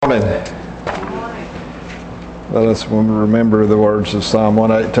morning. Let us remember the words of Psalm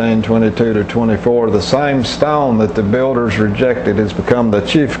 118, 22 to 24. The same stone that the builders rejected has become the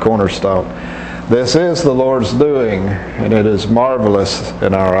chief cornerstone. This is the Lord's doing, and it is marvelous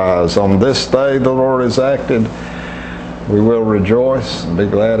in our eyes. On this day the Lord has acted. We will rejoice and be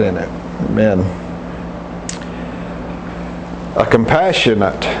glad in it. Amen. A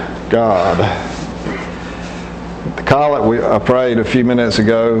compassionate God. The call it I prayed a few minutes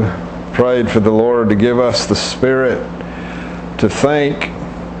ago, prayed for the Lord to give us the Spirit to think,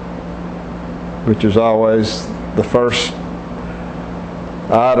 which is always the first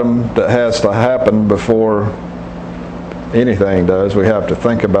item that has to happen before anything does. We have to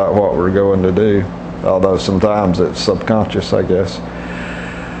think about what we're going to do, although sometimes it's subconscious, I guess.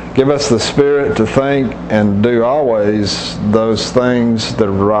 Give us the Spirit to think and do always those things that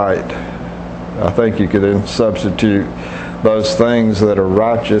are right. I think you could then substitute those things that are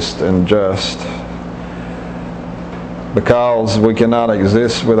righteous and just. Because we cannot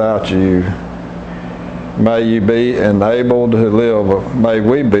exist without you. May you be enabled to live. May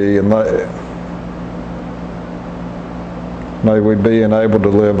we be enabled to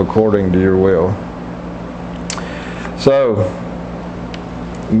live according to your will. So,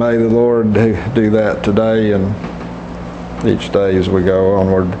 may the Lord do that today and each day as we go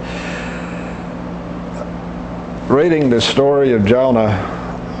onward. Reading the story of Jonah,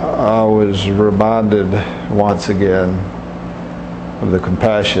 I was reminded once again of the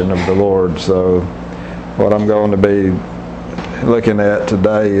compassion of the Lord. So what I'm going to be looking at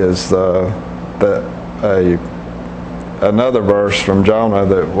today is another verse from Jonah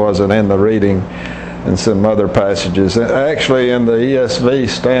that wasn't in the reading, and some other passages. Actually, in the ESV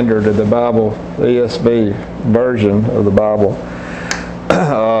standard of the Bible, the ESV version of the Bible,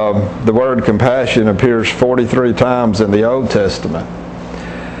 the word compassion appears 43 times in the Old Testament.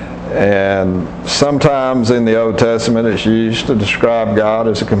 And sometimes in the Old Testament it's used to describe God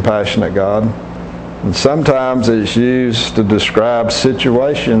as a compassionate God. And sometimes it's used to describe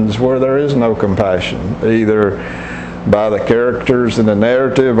situations where there is no compassion, either by the characters in the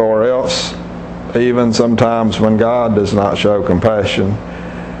narrative or else even sometimes when God does not show compassion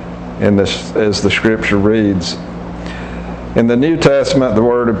in this, as the Scripture reads. In the New Testament, the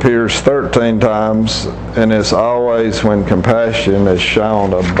word appears 13 times, and it's always when compassion is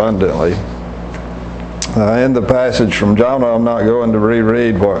shown abundantly. In the passage from Jonah, I'm not going to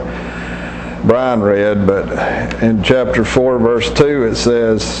reread what Brian read, but in chapter 4, verse 2, it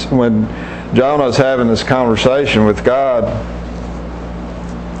says, when Jonah's having this conversation with God,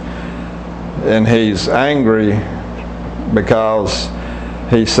 and he's angry because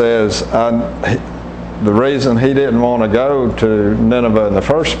he says, the reason he didn't want to go to Nineveh in the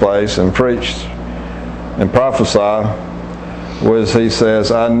first place and preach and prophesy was, he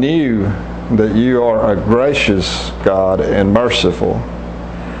says, I knew that you are a gracious God and merciful,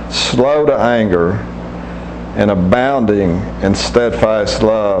 slow to anger, and abounding in steadfast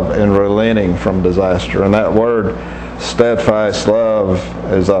love and relenting from disaster. And that word, steadfast love,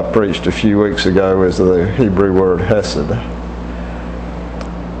 as I preached a few weeks ago, is the Hebrew word hesed.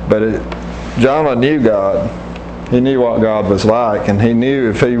 But Jonah knew God. He knew what God was like, and he knew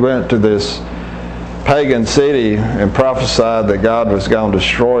if he went to this pagan city and prophesied that God was going to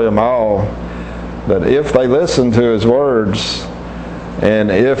destroy them all, that if they listened to his words, and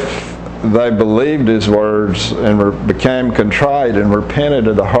if they believed his words and became contrite and repented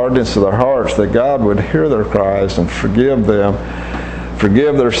of the hardness of their hearts, that God would hear their cries and forgive them,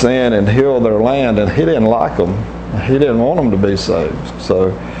 forgive their sin and heal their land. And he didn't like them. He didn't want them to be saved.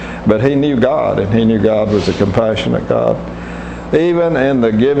 But he knew God, and he knew God was a compassionate God. Even in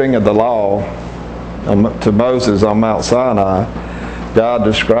the giving of the law to Moses on Mount Sinai, God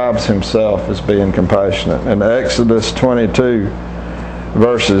describes himself as being compassionate. In Exodus 22,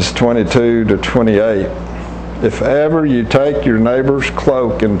 verses 22 to 28, if ever you take your neighbor's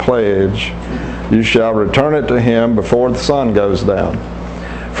cloak in pledge, you shall return it to him before the sun goes down.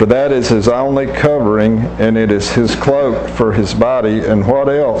 For that is his only covering, and it is his cloak for his body, and what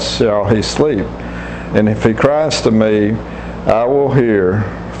else shall he sleep? And if he cries to me, I will hear,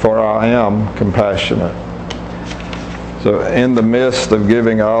 for I am compassionate. So in the midst of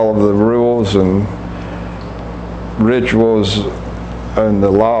giving all of the rules and rituals and the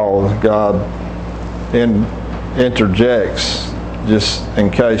law, God interjects, just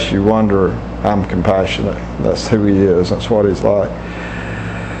in case you wonder, I'm compassionate. That's who he is. That's what he's like.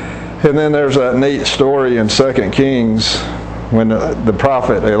 And then there's that neat story in 2 Kings when the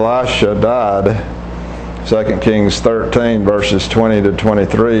prophet Elisha died. 2 Kings 13 verses 20 to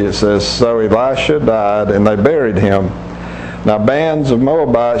 23, it says, so Elisha died and they buried him. Now bands of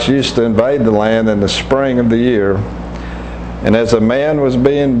Moabites used to invade the land in the spring of the year. And as a man was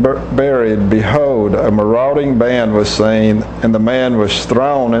being buried, behold, a marauding band was seen, and the man was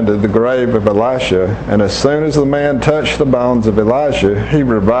thrown into the grave of Elisha. And as soon as the man touched the bones of Elisha, he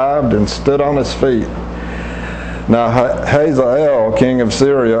revived and stood on his feet. Now Hazael, king of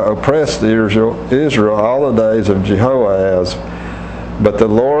Syria, oppressed Israel all the days of Jehoahaz. But the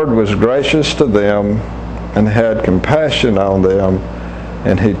Lord was gracious to them and had compassion on them,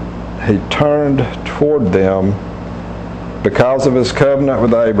 and he turned toward them because of his covenant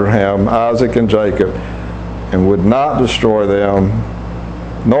with Abraham, Isaac, and Jacob, and would not destroy them,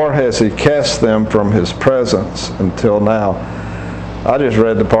 nor has he cast them from his presence until now. I just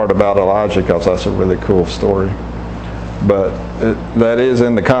read the part about Elijah because that's a really cool story. But that is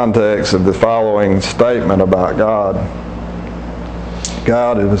in the context of the following statement about God.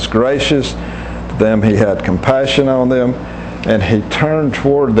 God was gracious to them. He had compassion on them, and he turned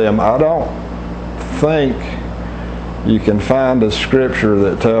toward them. I don't think you can find a scripture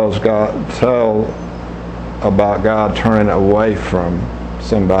that tells about God turning away from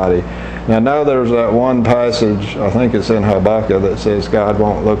somebody. And I know there's that one passage, I think it's in Habakkuk, that says God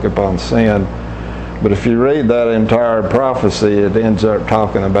won't look upon sin. But if you read that entire prophecy, it ends up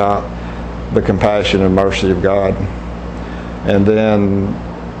talking about the compassion and mercy of God. And then,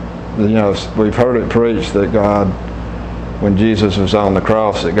 we've heard it preached that God, when Jesus was on the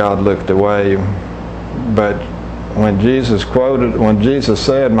cross, that God looked away. But when Jesus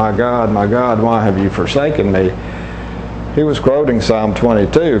said, my God, why have you forsaken me?" He was quoting Psalm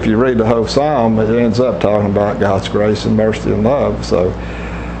 22. If you read the whole Psalm, it ends up talking about God's grace and mercy and love. So,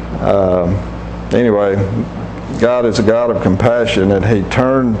 anyway, God is a God of compassion, and he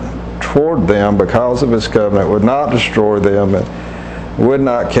turned toward them because of his covenant, would not destroy them, and would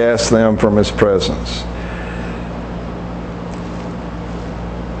not cast them from his presence.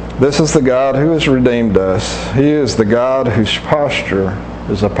 This is the God who has redeemed us. He is the God whose posture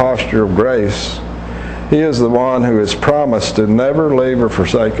is a posture of grace. He is the one who has promised to never leave or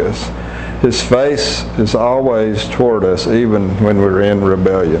forsake us. His face is always toward us, even when we're in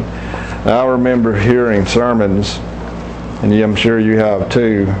rebellion. Now, I remember hearing sermons, and I'm sure you have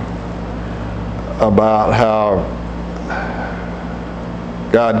too, about how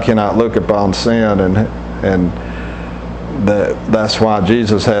God cannot look upon sin, and that's why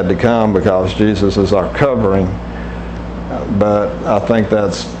Jesus had to come, because Jesus is our covering. But I think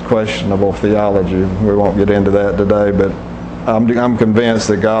that's questionable theology. We won't get into that today, but I'm convinced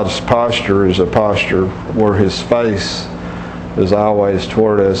that God's posture is a posture where his face is always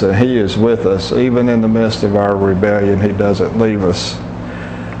toward us, and he is with us. Even in the midst of our rebellion, he doesn't leave us,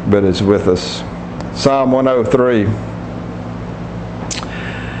 but is with us. Psalm 103.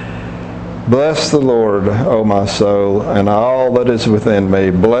 Bless the Lord, O my soul, and all that is within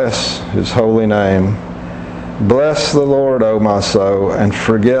me. Bless his holy name. Bless the Lord, O my soul, and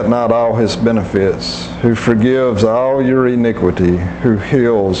forget not all his benefits, who forgives all your iniquity, who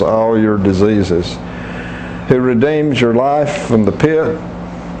heals all your diseases, who redeems your life from the pit,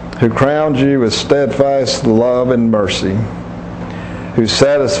 who crowns you with steadfast love and mercy, who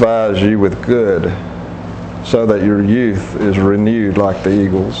satisfies you with good, so that your youth is renewed like the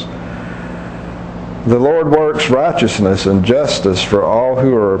eagles. The Lord works righteousness and justice for all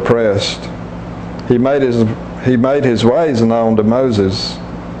who are oppressed. He made his ways known to Moses,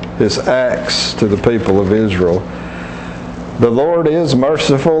 his acts to the people of Israel. The Lord is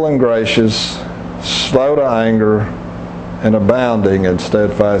merciful and gracious, slow to anger, and abounding in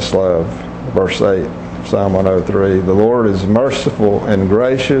steadfast love. Verse 8, Psalm 103. The Lord is merciful and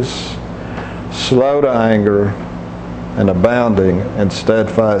gracious, slow to anger, and abounding in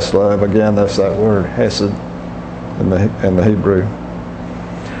steadfast love. Again, that's that word, hesed, in the Hebrew.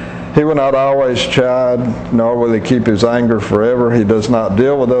 He will not always chide, nor will he keep his anger forever. He does not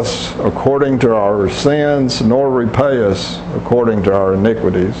deal with us according to our sins, nor repay us according to our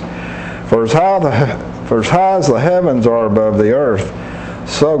iniquities. For as high as the heavens are above the earth,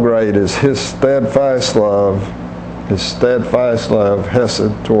 so great is his steadfast love,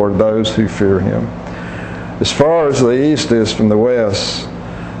 hesed, toward those who fear him. As far as the east is from the west,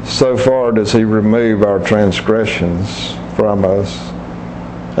 so far does he remove our transgressions from us.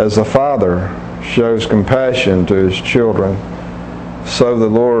 As the Father shows compassion to his children, so the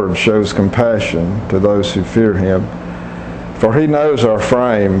Lord shows compassion to those who fear him. For he knows our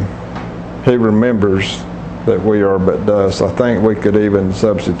frame. He remembers that we are but dust. I think we could even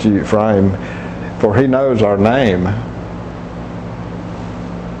substitute frame, for he knows our name.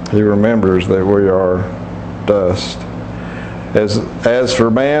 He remembers that we are dust. As for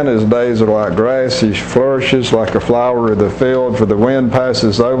man, his days are like grass. He flourishes like a flower of the field, for the wind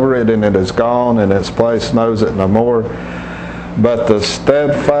passes over it, and it is gone, and its place knows it no more. But the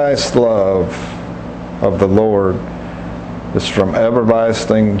steadfast love of the Lord is from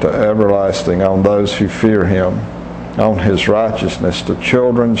everlasting to everlasting on those who fear him, on his righteousness to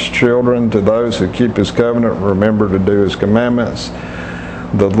children's children, to those who keep his covenant, remember to do his commandments.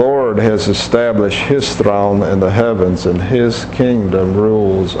 The Lord has established his throne in the heavens, and his kingdom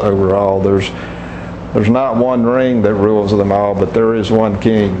rules over all. There's not one ring that rules them all, but there is one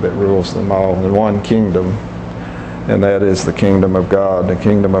king that rules them all, and one kingdom, and that is the kingdom of God, the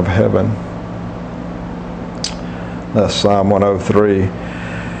kingdom of heaven. That's Psalm 103.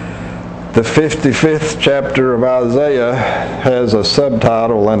 The 55th chapter of Isaiah has a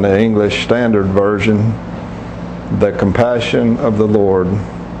subtitle in the English Standard Version, The Compassion of the Lord.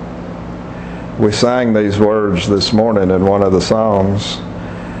 We sang these words this morning in one of the songs.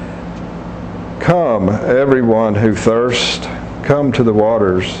 Come, everyone who thirsts, come to the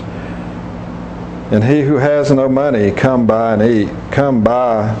waters. And he who has no money, come buy and eat. Come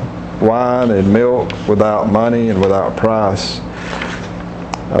buy wine and milk without money and without price.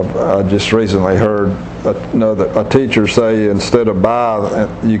 I just recently heard a teacher say instead of buy,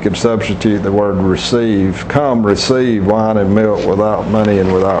 you could substitute the word receive. Come receive wine and milk without money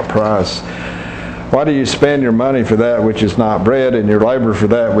and without price. Why do you spend your money for that which is not bread, and your labor for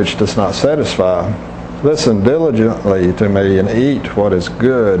that which does not satisfy? Listen diligently to me and eat what is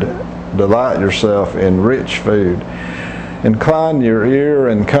good. Delight yourself in rich food. Incline your ear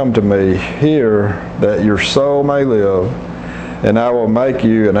and come to me. Hear that your soul may live, and I will make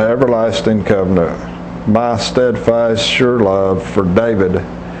you an everlasting covenant, my steadfast, sure love for David.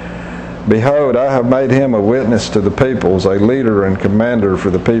 Behold, I have made him a witness to the peoples, a leader and commander for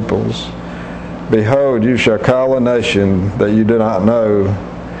the peoples. Behold, you shall call a nation that you do not know,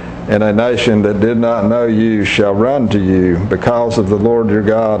 and a nation that did not know you shall run to you because of the Lord your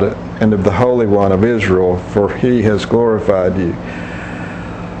God and of the Holy One of Israel, for he has glorified you.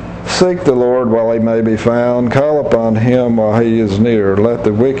 Seek the Lord while he may be found. Call upon him while he is near. Let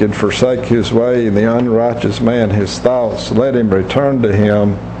the wicked forsake his way, and the unrighteous man his thoughts. Let him return to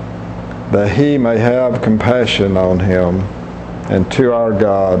him, that he may have compassion on him, and to our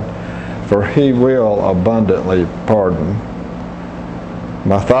God, for he will abundantly pardon.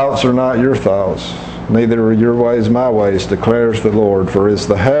 My thoughts are not your thoughts, neither are your ways my ways, declares the Lord. For as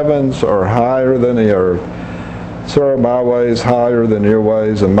the heavens are higher than the earth, so are my ways higher than your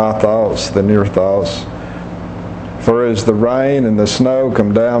ways, and my thoughts than your thoughts. For as the rain and the snow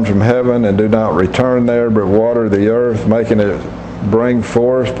come down from heaven and do not return there, but water the earth, making it bring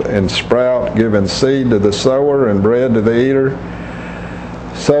forth and sprout, giving seed to the sower and bread to the eater,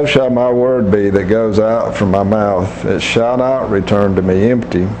 so shall my word be that goes out from my mouth. It shall not return to me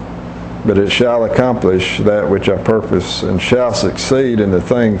empty, but it shall accomplish that which I purpose, and shall succeed in the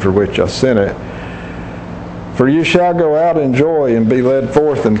thing for which I sent it. For you shall go out in joy and be led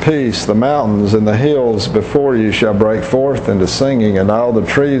forth in peace. The mountains and the hills before you shall break forth into singing, and all the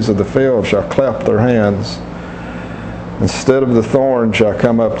trees of the field shall clap their hands. Instead of the thorn shall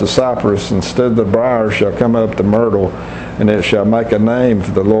come up the cypress, instead of the briar shall come up the myrtle, and it shall make a name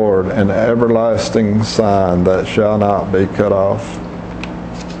for the Lord, an everlasting sign that shall not be cut off.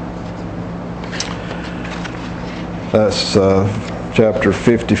 That's chapter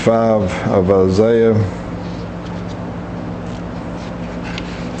 55 of Isaiah.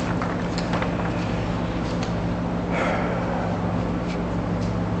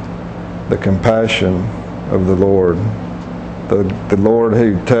 The compassion of the Lord. The Lord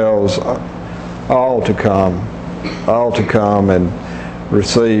who tells all to come and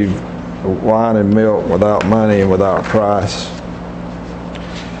receive wine and milk without money and without price.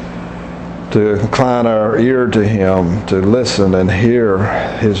 To incline our ear to him, to listen and hear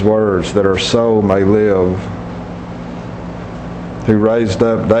his words, that our soul may live. Who raised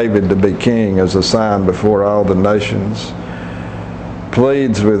up David to be king as a sign before all the nations.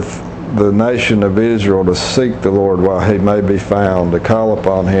 Pleads with the nation of Israel to seek the Lord while he may be found, to call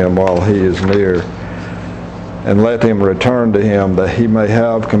upon him while he is near, and let him return to him, that he may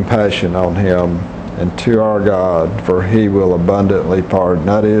have compassion on him, and to our God, for he will abundantly pardon.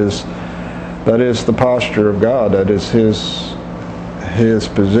 That is the posture of God. That is his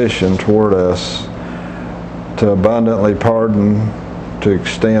position toward us, to abundantly pardon, to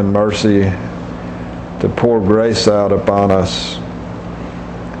extend mercy, to pour grace out upon us.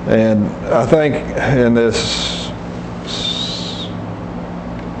 And I think in this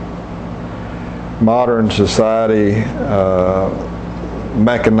modern society,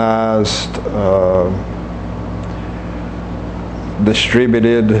 mechanized,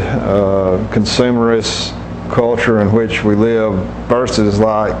 distributed, consumerist culture in which we live versus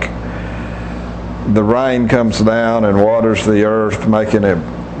like the rain comes down and waters the earth, making it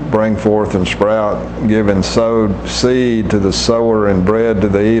bring forth and sprout, giving seed to the sower and bread to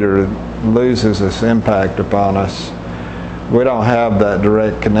the eater, loses its impact upon us. We don't have that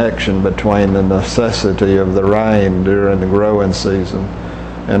direct connection between the necessity of the rain during the growing season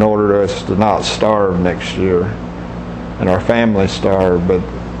in order for us to not starve next year and our families starve. But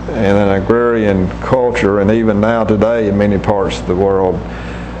in an agrarian culture, and even now today in many parts of the world,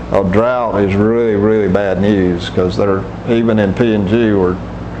 a drought is really, really bad news, because they're even in PNG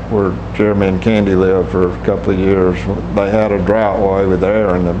where Jeremy and Candy lived for a couple of years, they had a drought while over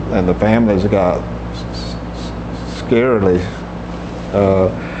there, and the families got scarily,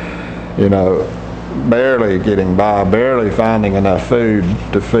 barely getting by, barely finding enough food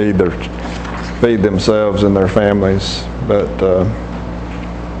to feed themselves and their families. But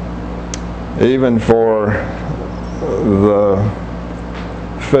even for the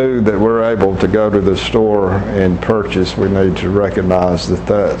food that we're able to go to the store and purchase, we need to recognize that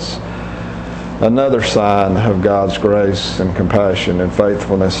that's another sign of God's grace and compassion and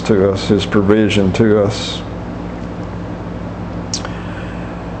faithfulness to us, His provision to us.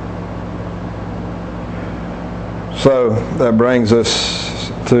 So that brings us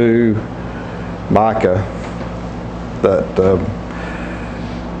to Micah, that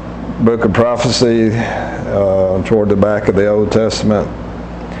book of prophecy toward the back of the Old Testament.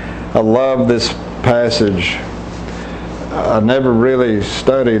 I love this passage. I never really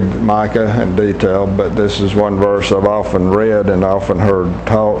studied Micah in detail, but this is one verse I've often read and often heard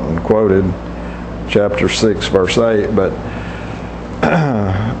taught and quoted, chapter 6, verse 8. But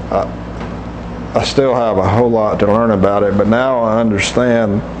I still have a whole lot to learn about it. But now I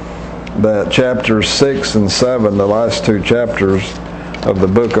understand that chapters 6 and 7, the last two chapters of the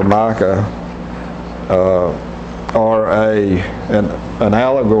book of Micah, are an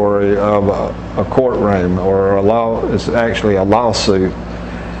allegory of a courtroom, or a law. It's actually a lawsuit.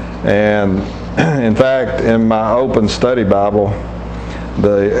 And in fact, in my open study Bible,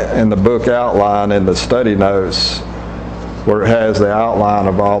 in the book outline, in the study notes, where it has the outline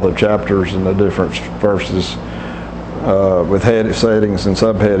of all the chapters and the different verses with headings and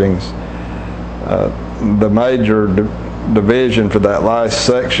subheadings, the major division for that last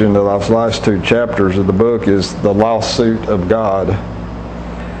section, the last two chapters of the book, is the lawsuit of God.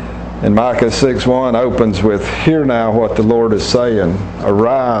 And Micah 6:1 opens with, "Hear now what the Lord is saying.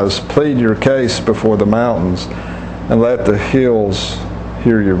 Arise, plead your case before the mountains, and let the hills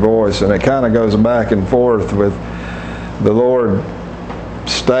hear your voice." And it kind of goes back and forth with the Lord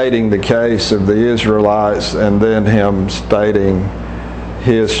stating the case of the Israelites, and then Him stating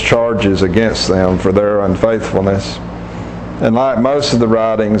His charges against them for their unfaithfulness. And like most of the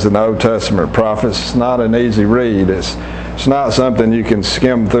writings in the Old Testament prophets, it's not an easy read. It's not something you can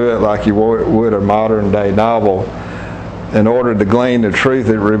skim through it like you would a modern day novel. In order to glean the truth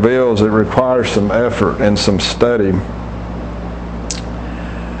it reveals, it requires some effort and some study.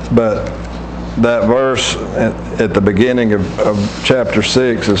 But that verse at the beginning of chapter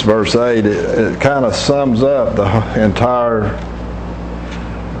 6 is verse 8. It kind of sums up the entire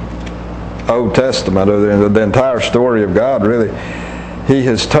Old Testament, or the entire story of God, really. He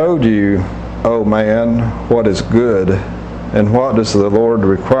has told you, O man, what is good, and what does the Lord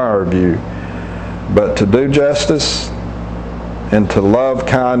require of you, but to do justice, and to love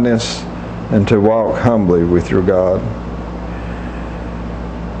kindness, and to walk humbly with your God.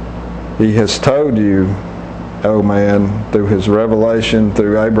 He has told you, O man, through His revelation,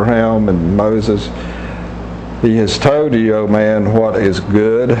 through Abraham and Moses, He has told you, O man, what is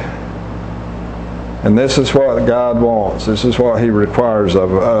good. And this is what God wants. This is what He requires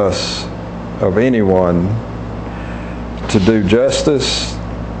of us, of anyone, to do justice,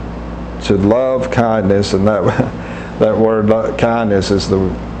 to love kindness, and that word kindness is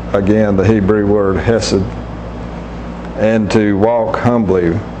the Hebrew word hesed, and to walk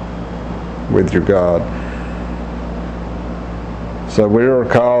humbly with your God. So we are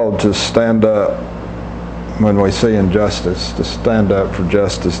called to stand up when we see injustice, to stand up for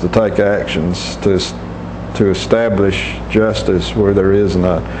justice, to take actions, to establish justice where there is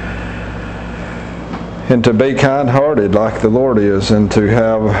none, and to be kind-hearted like the Lord is, and to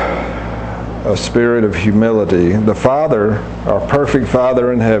have a spirit of humility. The Father, our perfect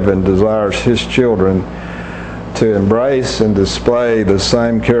Father in heaven, desires His children to embrace and display the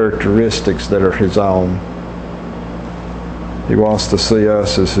same characteristics that are His own. He wants to see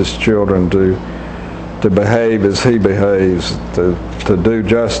us as His children to behave as He behaves, to do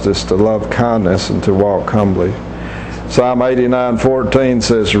justice, to love kindness, and to walk humbly. Psalm 89:14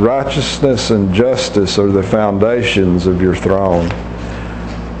 says, righteousness and justice are the foundations of your throne.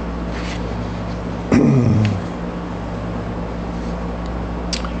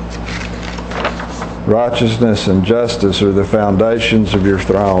 Righteousness and justice are the foundations of your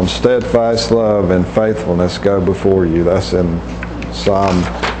throne. Steadfast love and faithfulness go before you. That's in Psalm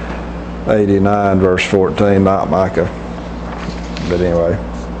 89, verse 14, not Micah. But anyway.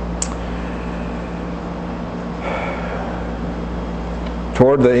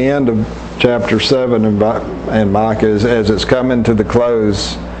 Toward the end of chapter 7 in Micah, as it's coming to the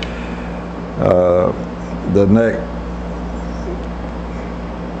close,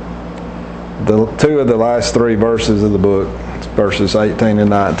 two of the last three verses of the book, verses 18 and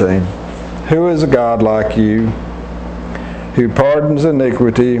 19. Who is a God like you, who pardons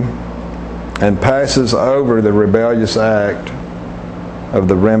iniquity and passes over the rebellious act of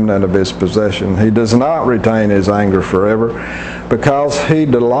the remnant of his possession? He does not retain his anger forever, because he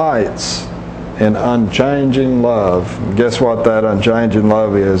delights in unchanging love. Guess what that unchanging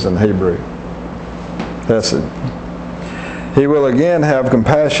love is in Hebrew? That's it. He will again have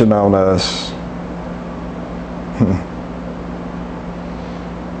compassion on us.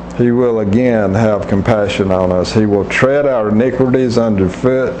 He will again have compassion on us. He will tread our iniquities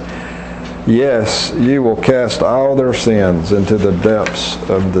underfoot. Yes, you will cast all their sins into the depths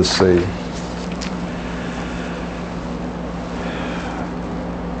of the sea.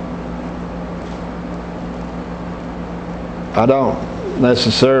 I don't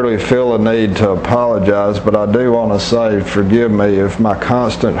necessarily feel a need to apologize, but I do want to say, forgive me if my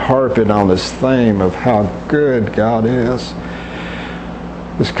constant harping on this theme of how good God is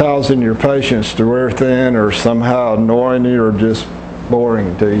causing your patience to wear thin, or somehow annoying you, or just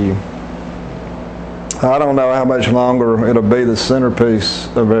boring to you. I don't know how much longer it'll be the centerpiece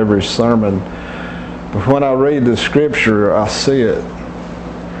of every sermon, but when I read the Scripture, I see it.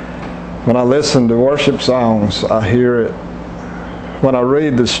 When I listen to worship songs, I hear it. When I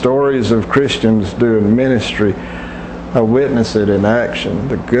read the stories of Christians doing ministry, I witness it in action.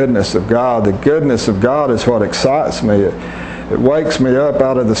 The goodness of God. The goodness of God is what excites me. It wakes me up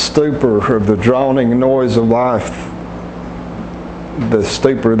out of the stupor of the droning noise of life. The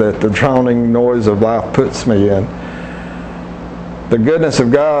stupor that the droning noise of life puts me in. The goodness of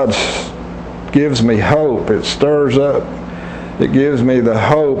God gives me hope. It stirs up. It gives me the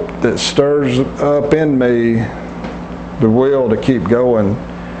hope that stirs up in me the will to keep going.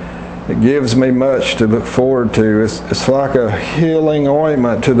 It gives me much to look forward to. It's like a healing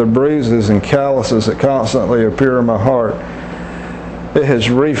ointment to the bruises and calluses that constantly appear in my heart. It has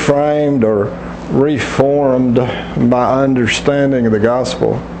reframed or reformed my understanding of the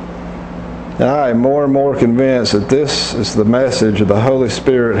gospel. And I am more and more convinced that this is the message that the Holy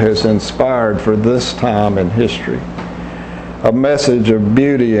Spirit has inspired for this time in history. A message of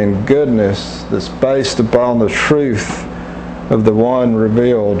beauty and goodness that's based upon the truth of the one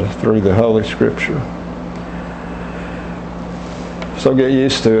revealed through the Holy Scripture. So get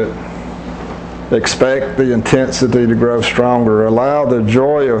used to it. Expect the intensity to grow stronger. Allow the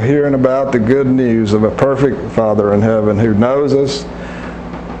joy of hearing about the good news of a perfect Father in heaven who knows us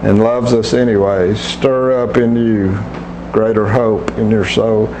and loves us anyway. Stir up in you greater hope in your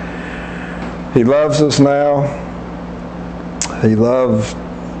soul. He loves us now. He loved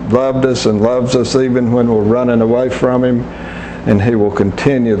us and loves us even when we're running away from Him. And He will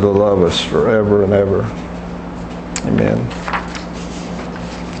continue to love us forever and ever. Amen.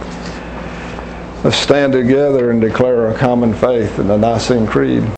 Let's stand together and declare our common faith in the Nicene Creed.